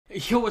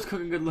Yo, what's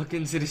cooking, good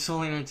looking? It is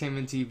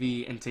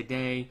Solely-Entertainment-Teevee, and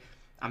today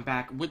I'm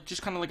back with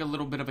just kind of like a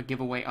little bit of a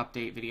giveaway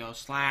update video,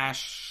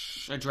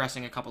 slash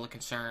addressing a couple of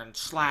concerns,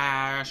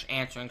 slash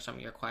answering some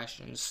of your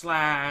questions,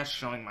 slash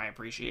showing my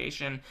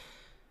appreciation,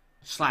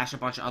 slash a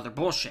bunch of other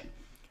bullshit.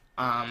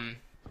 Um,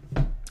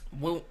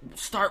 we'll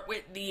start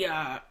with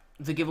the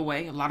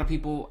giveaway. A lot of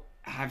people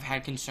have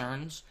had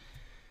concerns,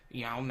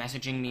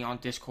 messaging me on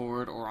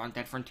Discord or on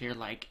Dead Frontier,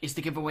 like, is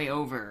the giveaway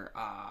over?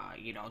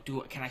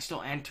 Can I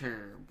still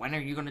enter? When are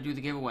you gonna do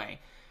the giveaway?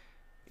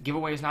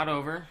 Giveaway is not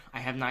over. I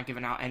have not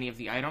given out any of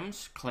the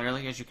items.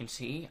 Clearly, as you can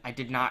see, I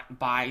did not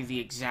buy the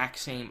exact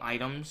same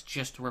items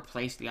just to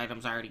replace the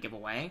items I already give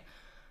away.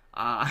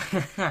 I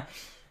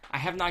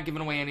have not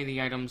given away any of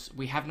the items.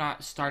 We have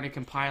not started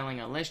compiling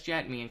a list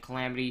yet. Me,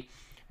 Calamity,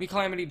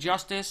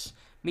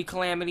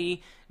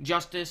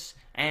 Justice,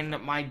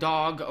 and my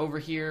dog over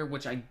here,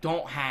 which I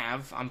don't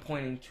have. I'm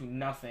pointing to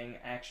nothing,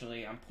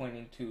 actually. I'm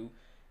pointing to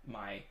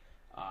my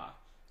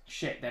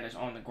shit that is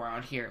on the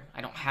ground here.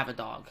 I don't have a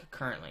dog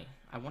currently.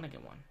 I want to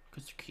get one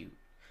because they're cute.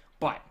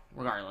 But,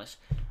 regardless,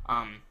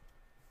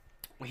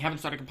 we haven't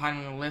started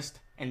compiling a list,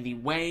 and the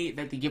way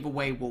that the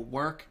giveaway will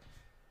work,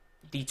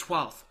 the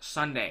 12th,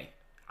 Sunday,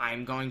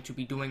 I'm going to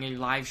be doing a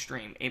live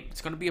stream. It's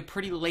going to be a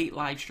pretty late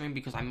live stream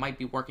because I might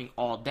be working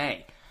all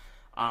day.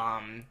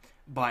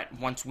 But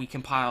once we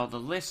compile the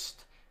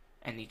list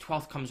and the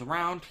 12th comes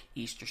around,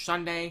 Easter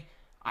Sunday,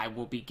 I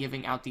will be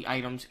giving out the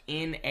items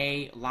in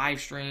a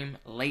live stream,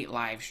 late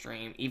live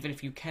stream. Even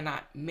if you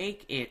cannot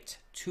make it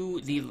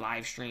to the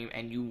live stream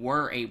and you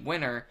were a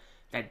winner,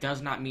 that does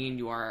not mean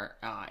you are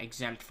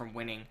exempt from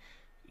winning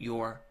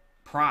your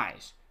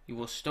prize. You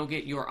will still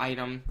get your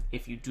item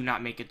if you do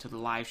not make it to the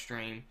live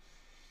stream.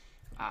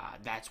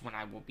 That's when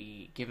I will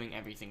be giving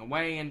everything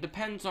away, and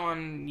depends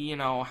on,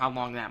 how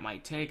long that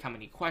might take, how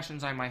many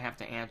questions I might have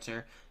to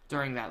answer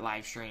during that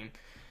live stream.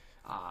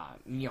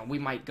 We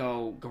might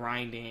go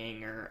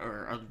grinding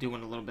or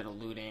doing a little bit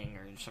of looting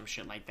or some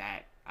shit like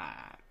that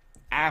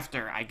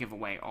after I give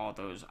away all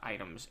those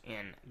items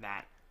in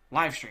that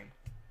live stream.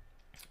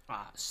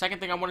 Second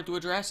thing I wanted to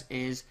address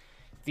is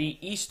the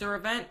Easter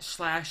event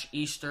slash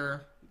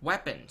Easter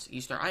weapons,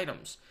 Easter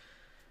items.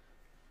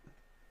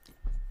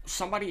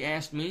 Somebody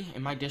asked me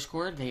in my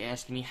Discord, they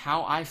asked me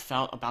how I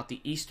felt about the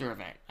Easter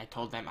event. I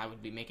told them I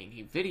would be making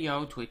a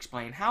video to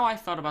explain how I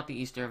felt about the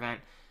Easter event,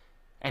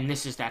 and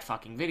this is that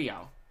fucking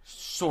video.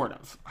 Sort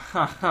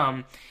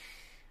of.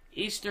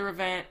 Easter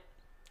event,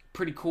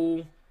 pretty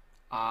cool.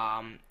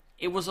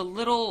 It was a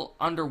little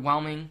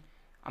underwhelming,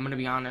 I'm going to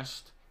be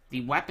honest.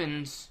 The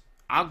weapons,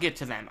 I'll get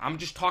to them. I'm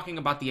just talking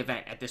about the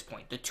event at this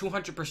point. The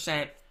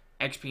 200%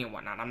 XP and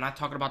whatnot. I'm not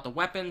talking about the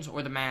weapons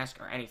or the mask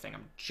or anything.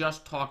 I'm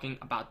just talking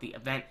about the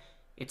event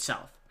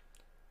itself.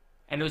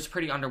 And it was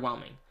pretty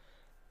underwhelming.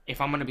 If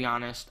I'm going to be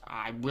honest,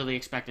 I really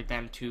expected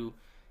them to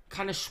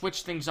kind of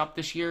switch things up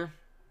this year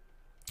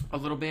a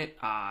little bit.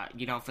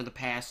 For the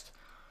past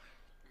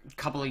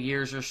couple of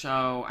years or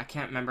so, I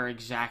can't remember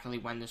exactly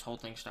when this whole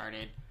thing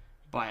started,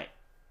 but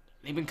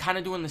they've been kind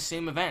of doing the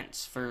same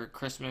events for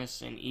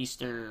Christmas and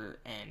Easter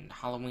and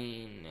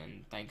Halloween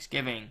and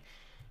Thanksgiving.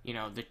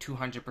 The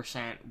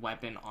 200%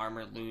 weapon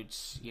armor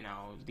loots, the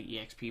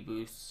EXP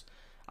boosts.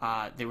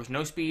 There was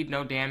no speed,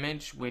 no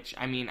damage, which,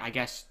 I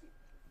guess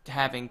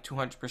having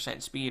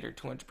 200% speed or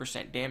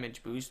 200%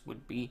 damage boost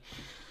would be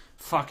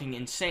fucking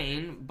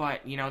insane,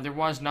 but, there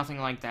was nothing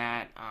like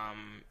that.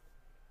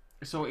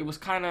 So it was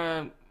kind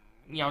of,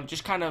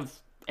 just kind of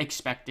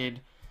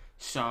expected.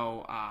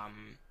 So,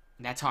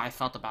 that's how I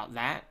felt about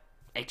that.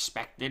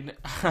 Expected.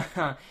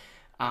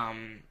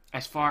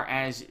 As far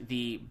as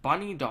the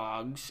bunny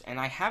dogs, and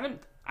I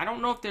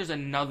don't know if there's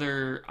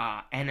another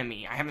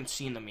enemy. I haven't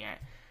seen them yet,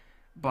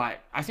 but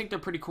I think they're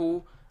pretty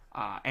cool.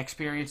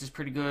 Experience is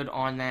pretty good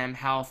on them.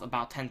 Health,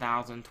 about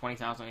 10,000,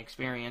 20,000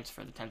 experience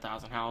for the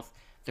 10,000 health.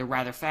 They're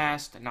rather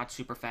fast, not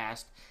super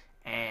fast,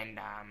 and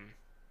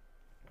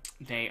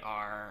they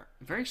are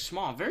very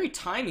small, very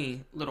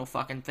tiny little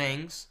fucking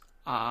things,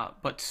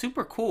 but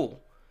super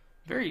cool.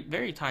 Very,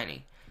 very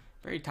tiny.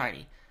 Very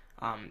tiny.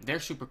 They're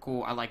super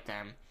cool. I like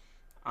them.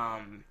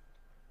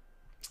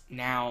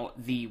 Now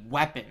the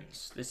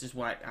weapons. This is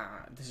what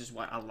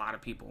a lot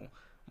of people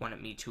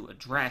wanted me to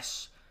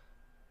address.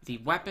 The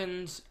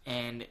weapons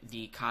and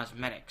the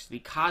cosmetics. The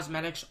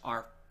cosmetics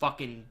are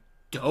fucking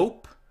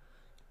dope.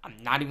 I'm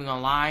not even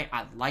gonna lie.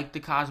 I like the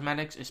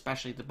cosmetics,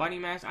 especially the bunny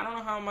mask. I don't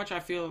know how much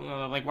I feel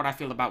like what I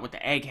feel about with the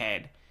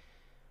egghead,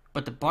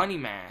 but the bunny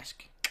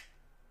mask,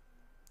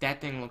 that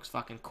thing looks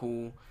fucking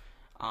cool.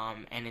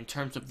 And in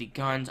terms of the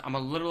guns, I'm a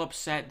little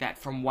upset that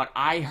from what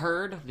I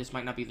heard, this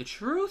might not be the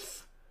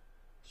truth,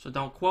 so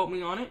don't quote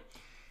me on it,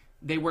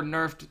 they were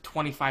nerfed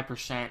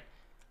 25%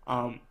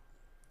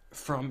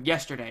 from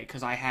yesterday,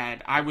 because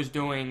I was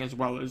doing, as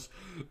well as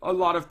a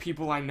lot of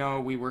people I know,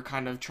 we were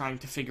kind of trying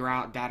to figure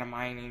out data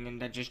mining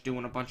and then just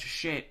doing a bunch of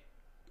shit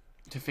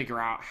to figure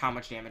out how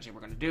much damage they were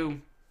going to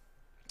do.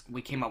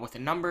 We came up with a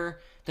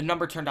number. The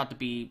number turned out to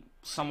be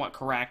somewhat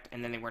correct,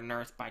 and then they were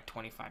nerfed by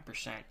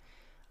 25%.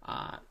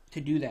 to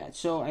do that.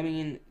 So, I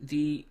mean,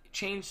 the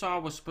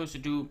chainsaw was supposed to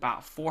do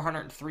about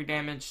 403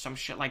 damage, some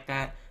shit like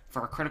that,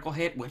 for a critical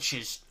hit, which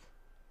is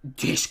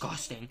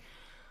disgusting.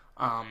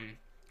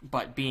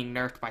 But being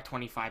nerfed by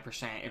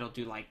 25%, it'll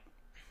do like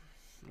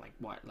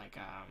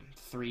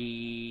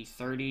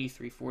 330,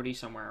 340,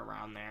 somewhere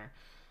around there.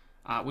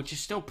 Which is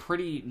still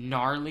pretty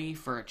gnarly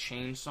for a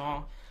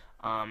chainsaw.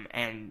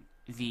 And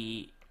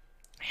the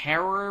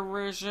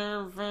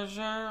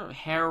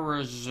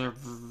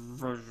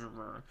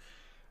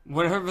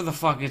whatever the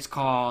fuck it's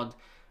called.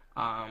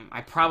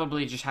 I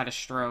probably just had a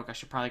stroke. I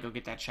should probably go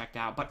get that checked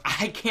out. But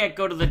I can't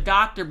go to the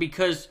doctor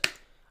because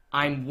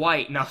I'm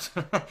white. No,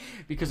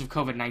 because of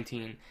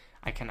COVID-19,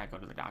 I cannot go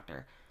to the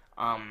doctor.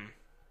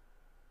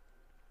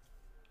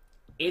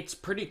 It's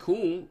pretty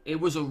cool. It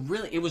was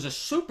a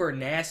super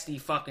nasty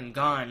fucking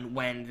gun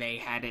when they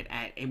had it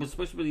at. It was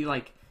supposed to be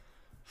like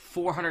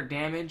 400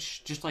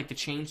 damage, just like the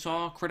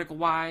chainsaw, critical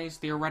wise,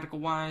 theoretical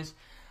wise.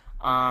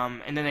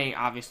 And then they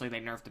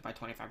nerfed it by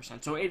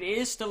 25%. So it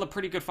is still a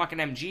pretty good fucking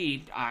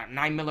MG.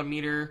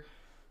 9mm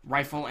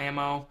rifle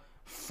ammo,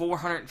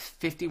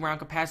 450 round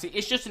capacity.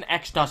 It's just an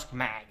X-Dusk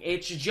mag.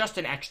 It's just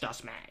an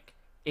X-Dusk mag.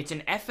 It's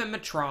an FM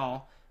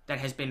Matral that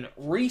has been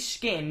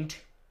reskinned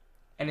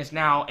and is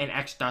now an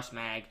X-Dusk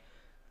mag,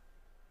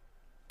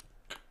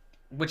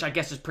 which I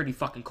guess is pretty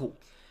fucking cool.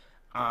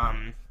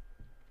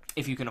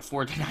 If you can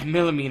afford the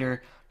 9mm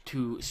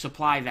to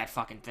supply that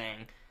fucking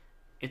thing,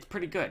 it's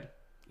pretty good.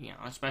 You know,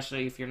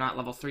 especially if you're not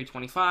level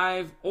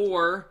 325,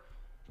 or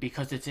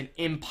because it's an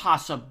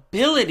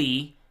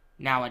impossibility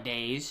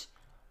nowadays,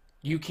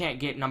 you can't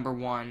get number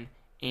 1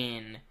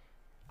 in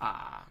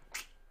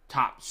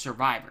top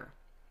survivor.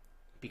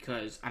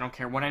 Because I don't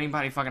care what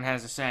anybody fucking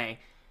has to say,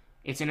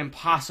 it's an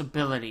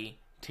impossibility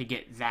to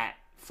get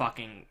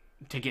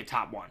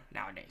top 1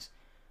 nowadays.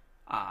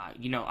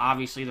 You know,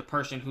 obviously the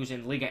person who's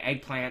in League of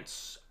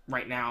Eggplants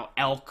right now,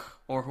 Elk,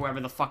 or whoever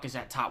the fuck is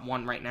at top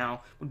 1 right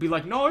now, would be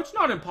like, no, it's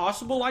not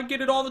impossible, I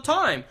get it all the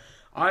time.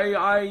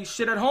 I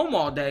sit at home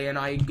all day and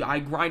I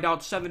grind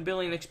out 7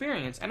 billion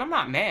experience, and I'm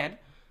not mad.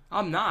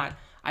 I'm not.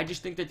 I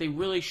just think that they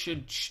really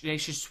should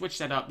switch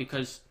that up,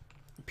 because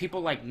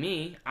people like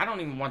me, I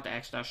don't even want the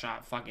X-Dust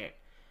shot, fuck it.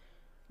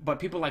 But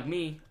people like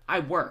me, I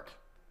work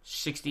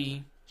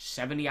 60,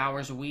 70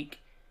 hours a week,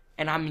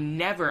 and I'm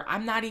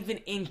not even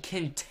in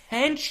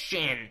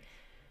contention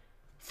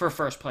for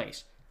first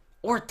place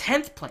or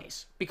 10th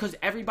place, because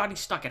everybody's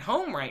stuck at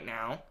home right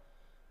now.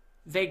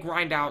 They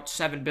grind out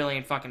 7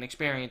 billion fucking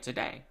experience a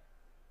day.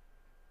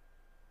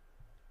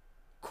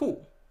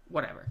 Cool.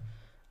 Whatever.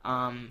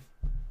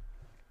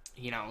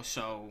 You know,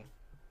 so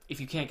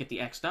if you can't get the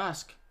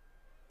X-Dusk,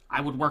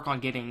 I would work on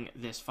getting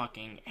this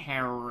fucking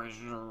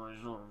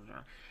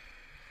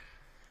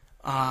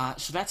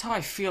so that's how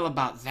I feel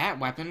about that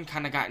weapon.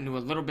 Kind of got into a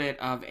little bit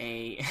of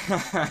a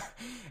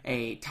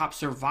a top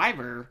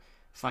survivor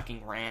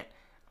fucking rant.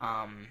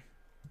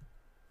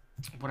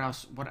 What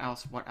else?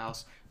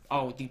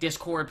 Oh, the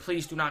Discord.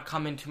 Please do not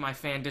come into my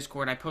fan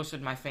Discord. I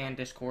posted my fan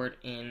Discord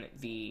in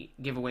the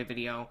giveaway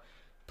video.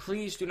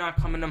 Please do not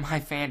come into my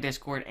fan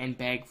Discord and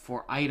beg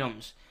for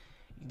items.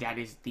 That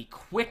is the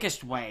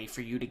quickest way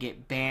for you to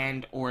get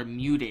banned or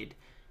muted.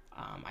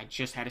 I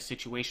just had a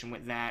situation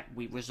with that.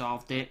 We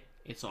resolved it.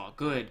 It's all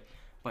good.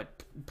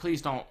 But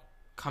please don't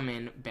come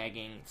in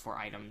begging for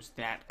items.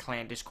 That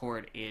clan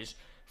Discord is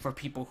for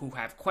people who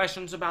have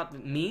questions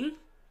about me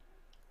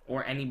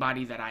or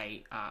anybody that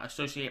I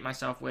associate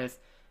myself with,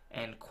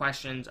 and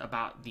questions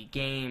about the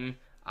game.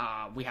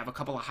 We have a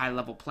couple of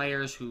high-level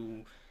players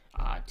who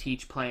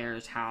teach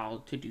players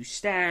how to do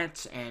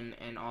stats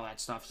and all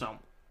that stuff. So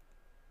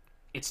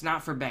it's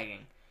not for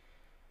begging.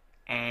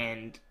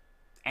 And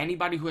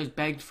anybody who has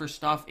begged for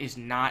stuff is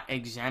not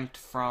exempt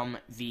from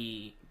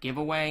the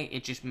giveaway.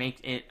 It just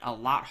makes it a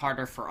lot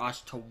harder for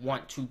us to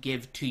want to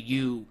give to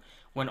you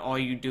when all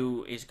you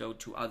do is go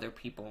to other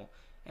people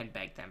and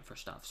beg them for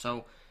stuff.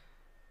 So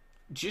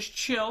just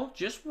chill,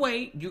 just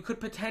wait. You could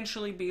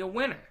potentially be a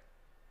winner.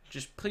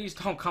 Just please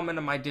don't come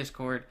into my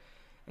Discord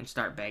and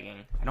start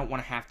begging. I don't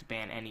want to have to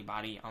ban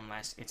anybody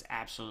unless it's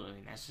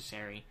absolutely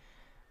necessary.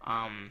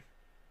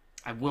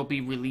 I will be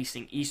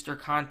releasing Easter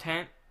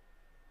content,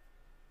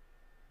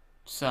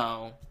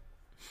 so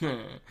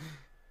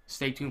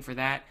stay tuned for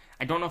that.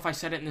 I don't know if I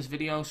said it in this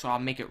video, so I'll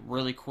make it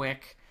really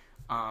quick,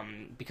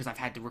 because I've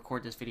had to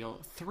record this video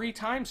 3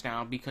 times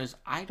now because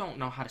I don't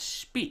know how to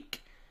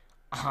speak.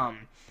 I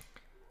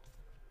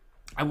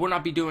will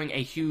not be doing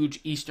a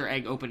huge Easter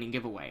egg opening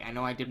giveaway. I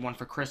know I did one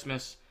for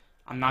Christmas.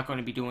 I'm not going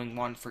to be doing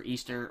one for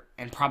Easter,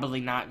 and probably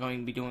not going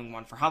to be doing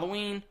one for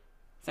Halloween,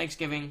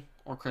 Thanksgiving,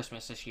 or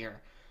Christmas this year.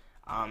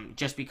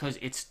 Just because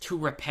it's too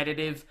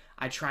repetitive.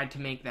 I tried to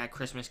make that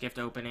Christmas gift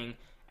opening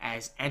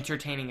as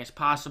entertaining as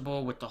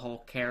possible with the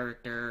whole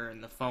character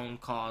and the phone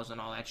calls and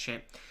all that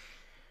shit.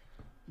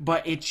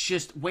 But it's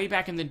just way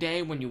back in the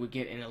day when you would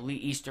get an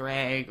elite Easter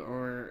egg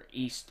or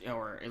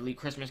elite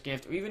Christmas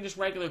gift, or even just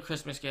regular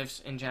Christmas gifts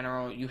in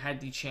general, you had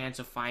the chance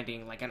of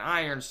finding like an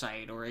iron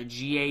sight or a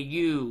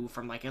GAU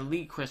from like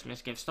elite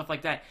Christmas gifts, stuff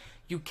like that.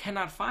 You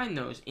cannot find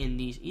those in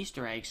these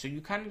Easter eggs, so you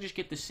kind of just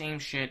get the same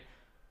shit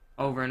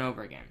over and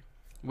over again,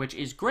 which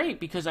is great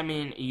because, I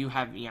mean, you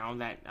have,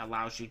 that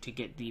allows you to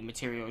get the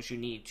materials you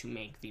need to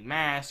make the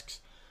masks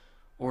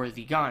or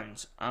the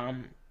guns.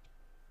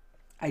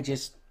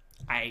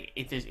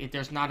 If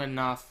there's not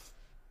enough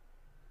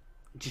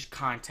just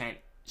content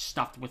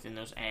stuffed within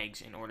those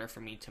eggs in order for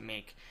me to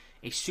make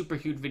a super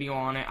huge video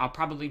on it. I'll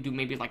probably do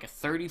maybe like a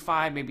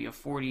 35, maybe a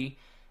 40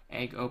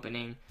 egg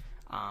opening,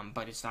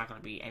 but it's not going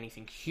to be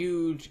anything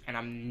huge, and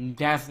I'm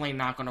definitely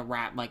not going to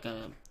wrap like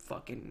a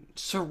fucking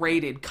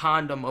serrated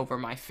condom over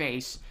my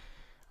face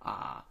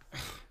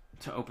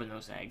to open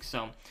those eggs.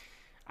 So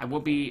I will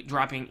be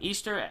dropping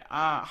Easter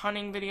boss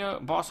hunting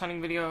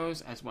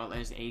videos, as well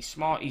as a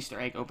small Easter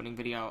egg opening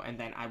video, and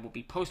then I will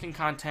be posting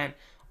content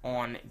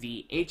on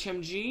the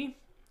HMG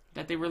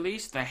that they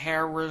released, the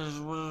hair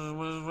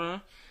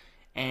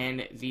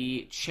and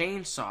the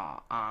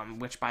chainsaw,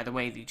 which, by the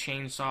way, the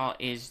chainsaw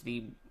is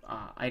the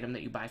item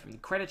that you buy from the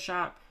credit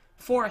shop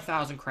for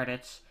 1,000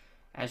 credits,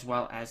 as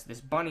well as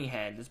this bunny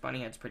head. This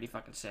bunny head's pretty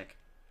fucking sick.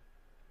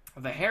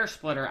 The hair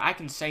splitter, I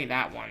can say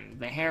that one.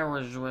 The hair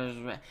was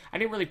I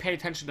didn't really pay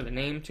attention to the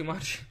name too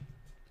much.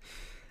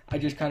 I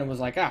just kind of was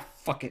like,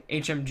 fuck it,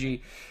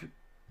 HMG.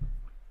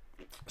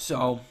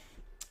 So,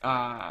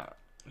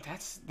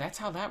 that's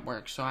how that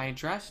works. So I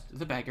addressed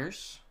the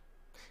beggars.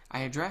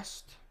 I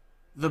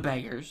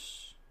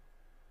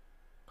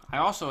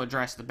also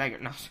addressed the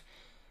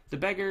the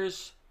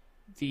beggars,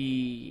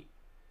 the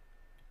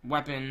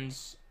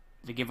weapons,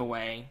 the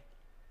giveaway,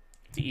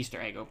 the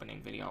Easter egg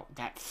opening video.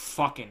 That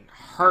fucking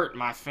hurt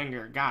my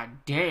finger. God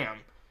damn.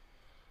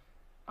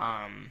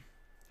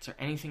 Is there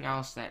anything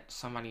else that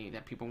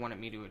people wanted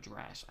me to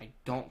address? I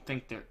don't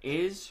think there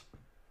is.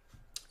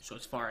 So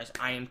as far as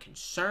I am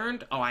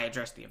concerned, I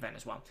addressed the event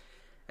as well.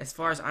 As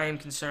far as I am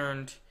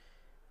concerned,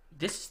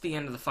 this is the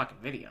end of the fucking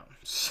video.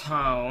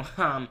 So,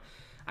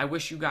 I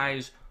wish you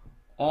guys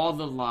all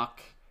the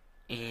luck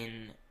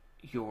in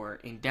your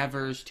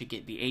endeavors to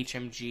get the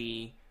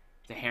HMG,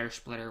 the hair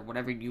splitter,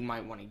 whatever you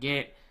might want to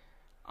get.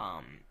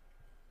 I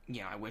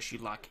wish you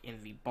luck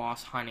in the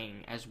boss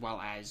hunting, as well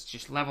as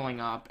just leveling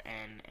up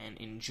and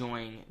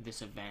enjoying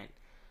this event.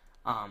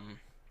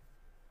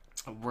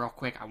 Real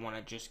quick, I want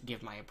to just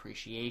give my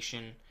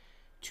appreciation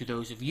to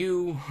those of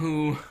you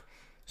who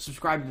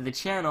subscribe to the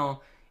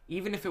channel,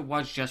 even if it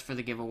was just for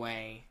the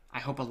giveaway. I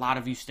hope a lot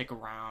of you stick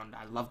around.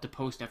 I love to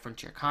post different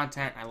tier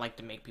content. I like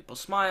to make people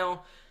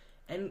smile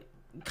and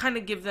kind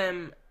of give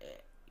them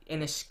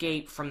an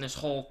escape from this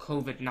whole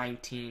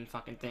COVID-19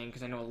 fucking thing,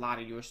 because I know a lot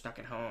of you are stuck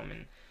at home,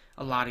 and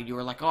a lot of you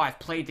are like, I've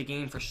played the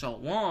game for so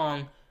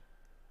long,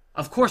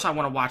 of course I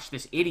want to watch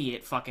this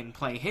idiot fucking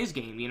play his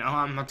game,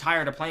 I'm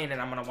tired of playing it,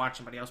 I'm going to watch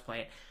somebody else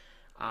play it.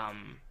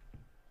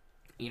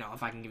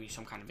 If I can give you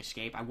some kind of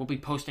escape. I will be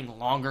posting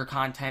longer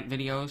content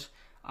videos.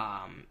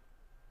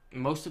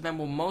 Most of them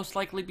will most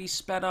likely be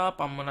sped up.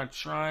 I'm going to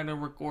try to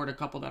record a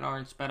couple that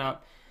aren't sped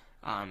up.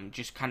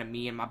 Just kind of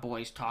me and my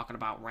boys talking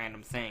about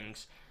random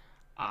things.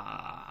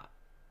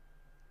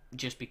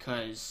 Just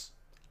because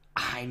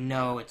I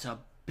know it's a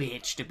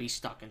bitch to be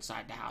stuck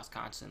inside the house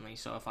constantly.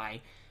 So if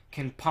I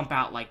can pump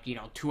out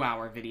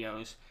 2-hour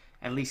videos,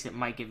 at least it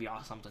might give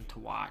y'all something to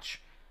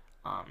watch.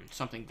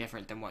 Something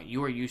different than what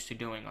you're used to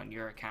doing on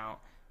your account.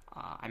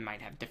 I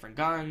might have different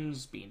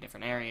guns, be in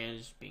different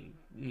areas,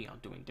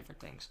 doing different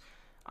things.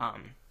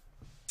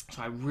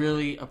 So I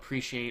really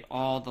appreciate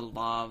all the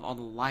love, all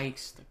the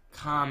likes, the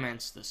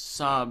comments, the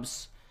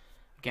subs.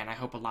 Again, I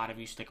hope a lot of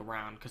you stick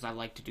around, because I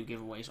like to do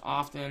giveaways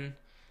often.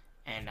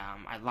 And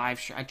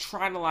I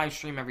try to live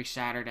stream every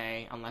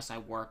Saturday, unless I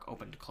work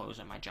open to close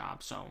at my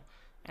job.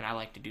 And I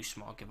like to do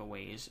small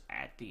giveaways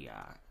at the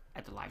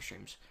live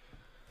streams.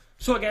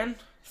 So again,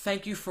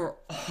 thank you for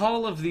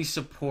all of the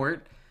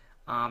support.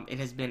 It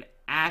has been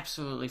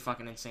absolutely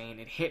fucking insane.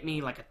 It hit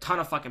me like a ton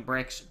of fucking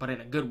bricks, but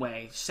in a good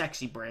way.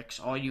 Sexy bricks.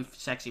 All you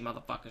sexy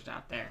motherfuckers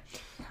out there.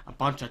 A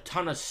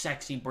ton of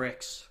sexy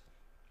bricks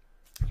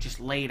just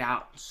laid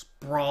out,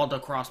 sprawled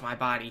across my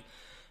body.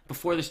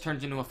 Before this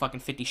turns into a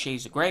fucking 50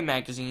 Shades of Grey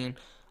magazine,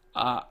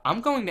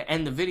 I'm going to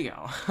end the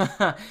video.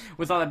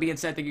 With all that being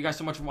said, thank you guys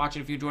so much for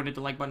watching. If you enjoyed it,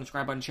 the like button,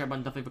 subscribe button, share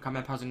button, definitely leave a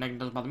comment, positive, negative,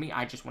 doesn't bother me.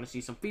 I just want to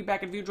see some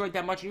feedback. If you enjoyed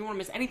that much and you want to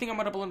miss anything I'm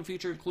going to upload in the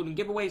future, including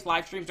giveaways,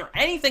 live streams, or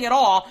anything at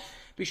all,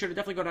 be sure to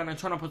definitely go down and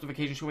turn on post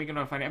notifications so we can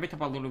notify every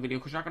time I upload a video,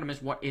 because you're not going to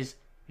miss what is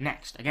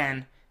next.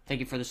 Again, thank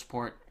you for the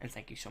support, and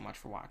thank you so much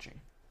for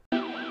watching.